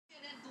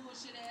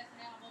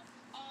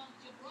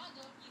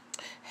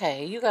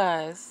Hey, you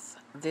guys,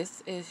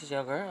 this is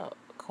your girl,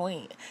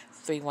 Queen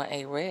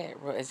 318 Red,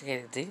 Real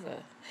Educated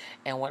Diva.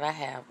 And what I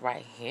have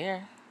right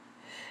here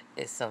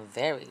is some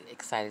very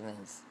exciting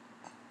news.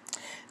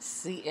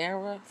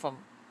 Sierra from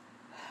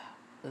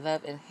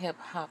Love and Hip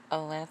Hop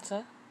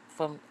Atlanta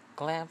from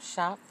Glam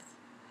Shop,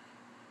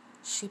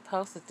 she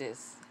posted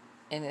this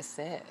and it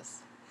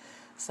says,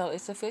 so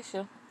it's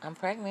official, I'm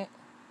pregnant.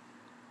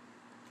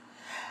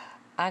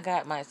 I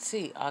got my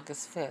tea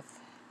August 5th,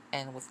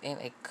 and within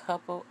a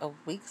couple of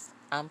weeks,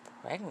 I'm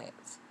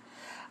pregnant.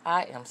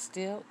 I am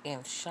still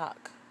in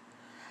shock.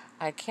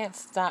 I can't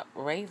stop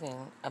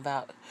raving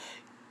about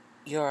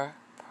your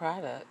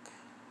product.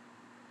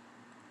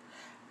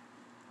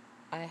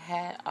 I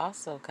had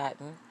also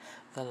gotten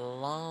the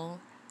long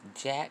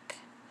jack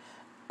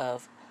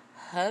of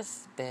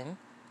husband,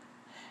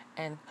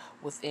 and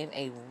within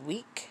a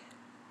week,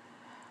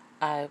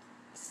 I've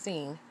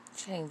seen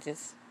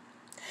changes.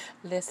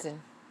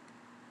 Listen,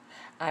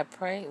 I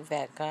pray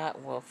that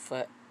God will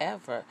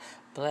forever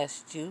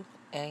bless you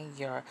and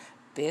your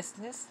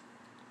business.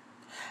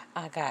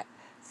 I got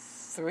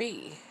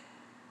three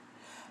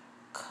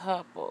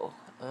couple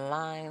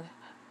lined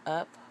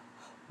up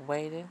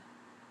waiting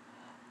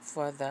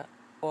for the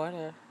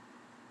order,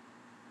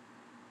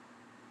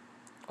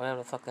 whatever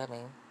the fuck that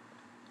means.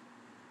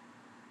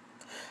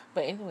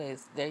 But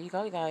anyways, there you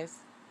go, you guys.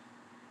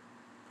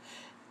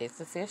 It's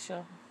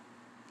official.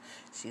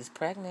 She's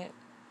pregnant,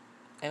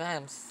 and I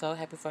am so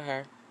happy for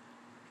her.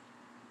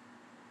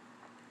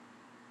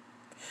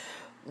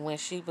 When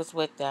she was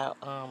with that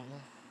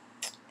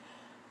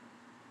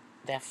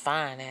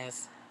fine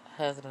ass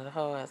husband of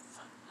hers,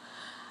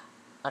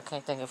 I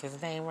can't think of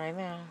his name right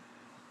now.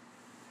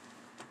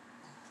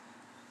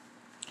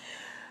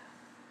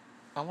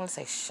 I want to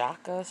say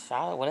Shaka,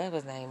 Charlotte, whatever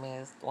his name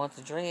is. The one with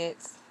the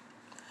dreads.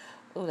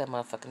 Ooh, that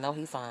motherfucker. No,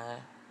 he fine.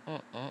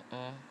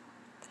 Mm-mm-mm.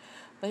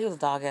 But he was a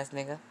dog ass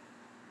nigga.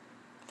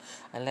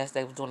 Unless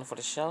they was doing it for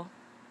the show.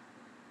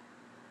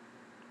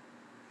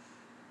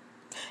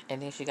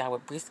 And then she got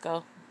with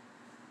Briscoe.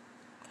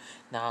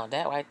 Now,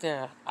 that right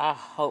there, I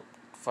hope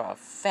for a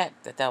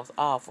fact that was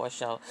all for a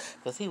show.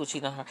 Because he was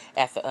cheating on her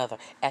after other,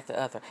 after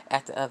other,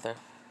 after other.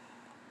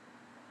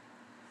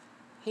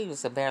 He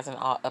was embarrassing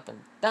all up and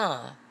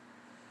down.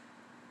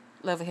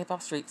 Loving hip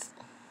hop streets.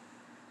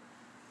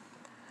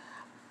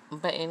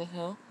 But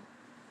anywho,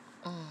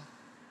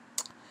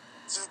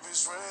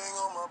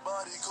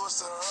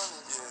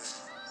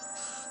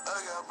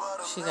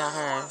 she got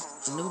her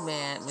new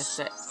man,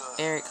 Mr.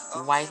 Eric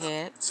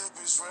Whitehead.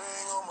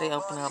 They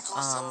open up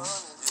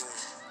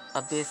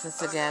a business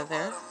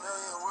together.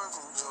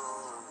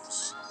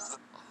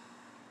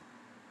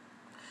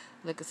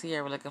 Look at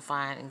Sierra looking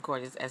fine and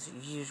gorgeous as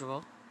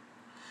usual.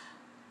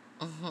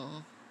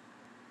 Mhm.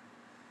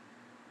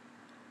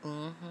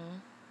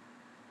 Mhm.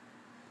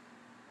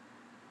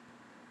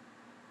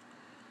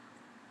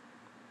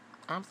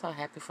 I'm so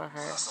happy for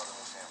her.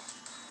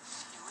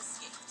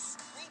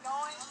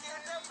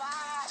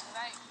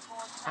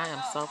 I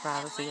am so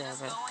proud of Sierra.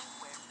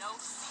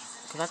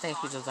 Because I think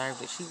she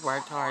deserved it. She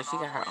worked hard. She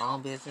got her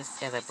own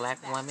business as a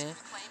black woman.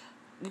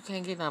 You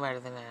can't get no better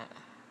than that.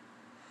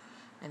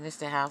 And this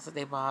the house that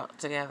they bought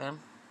together.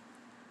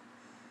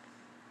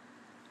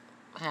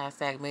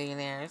 Hashtag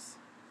millionaires.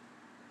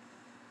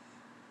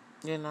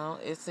 You know,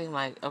 it seemed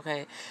like,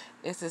 okay,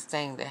 it's this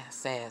thing that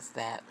says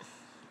that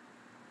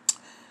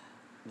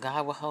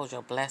God will hold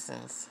your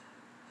blessings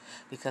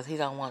because he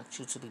don't want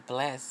you to be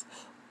blessed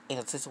in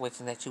a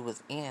situation that you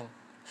was in.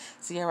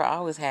 Sierra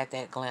always had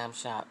that glam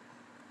shop.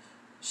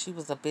 She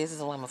was a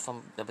businesswoman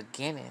from the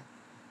beginning.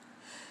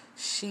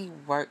 She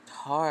worked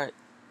hard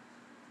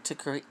to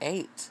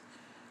create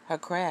her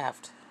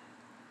craft.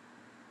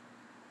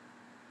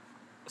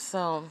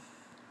 So,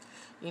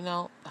 you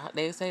know,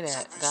 they say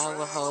that God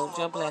will hold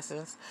your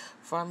blessings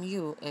from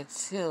you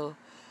until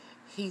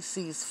he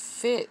sees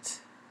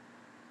fit.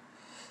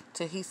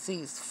 Till he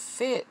sees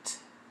fit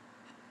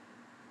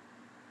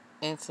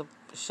and to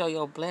show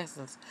your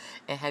blessings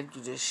and have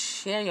you just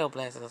share your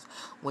blessings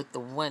with the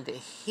one that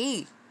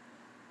he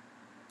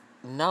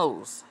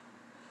knows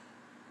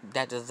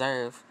that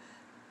deserve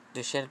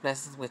to share the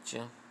blessings with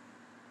you.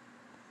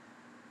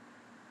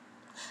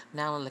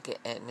 Now look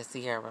at Miss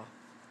Sierra.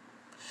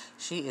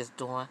 She is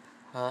doing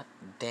her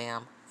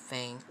damn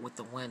thing with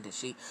the one that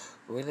she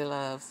really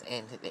loves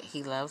and that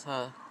he loves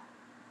her.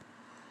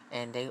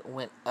 And they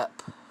went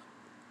up.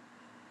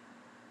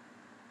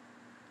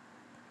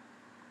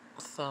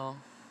 So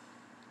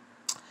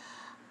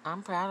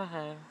I'm proud of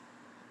her.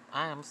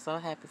 I am so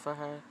happy for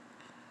her.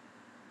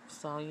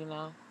 So, you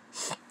know,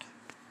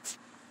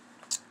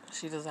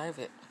 she deserves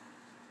it.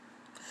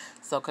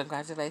 So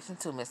congratulations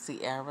to Miss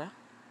Sierra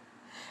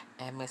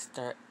and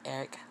Mr.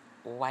 Eric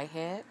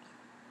Whitehead,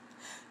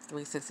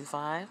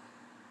 365.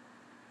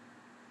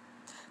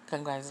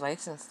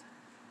 Congratulations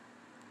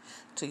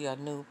to your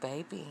new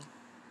baby.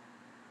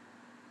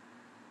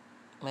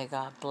 May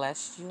God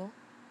bless you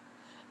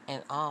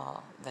and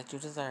all that you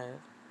deserve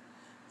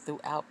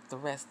throughout the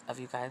rest of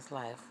you guys'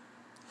 life.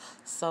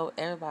 So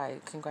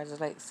everybody,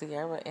 congratulate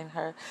Sierra and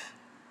her.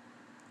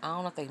 I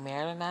don't know if they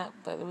married or not,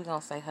 but we're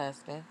gonna say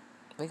husband.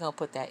 We're gonna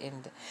put that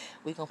in.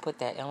 We're gonna put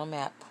that on a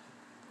map.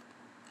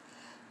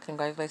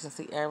 Congratulations,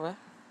 Sierra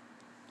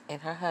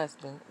and her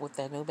husband with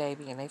their new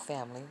baby and their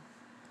family.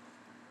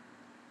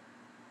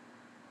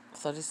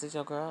 So this is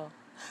your girl,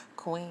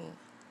 Queen,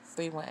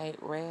 318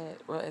 Red,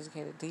 Real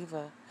Educated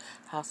Diva,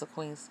 House of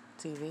Queens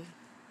TV.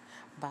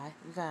 Bye,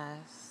 you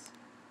guys.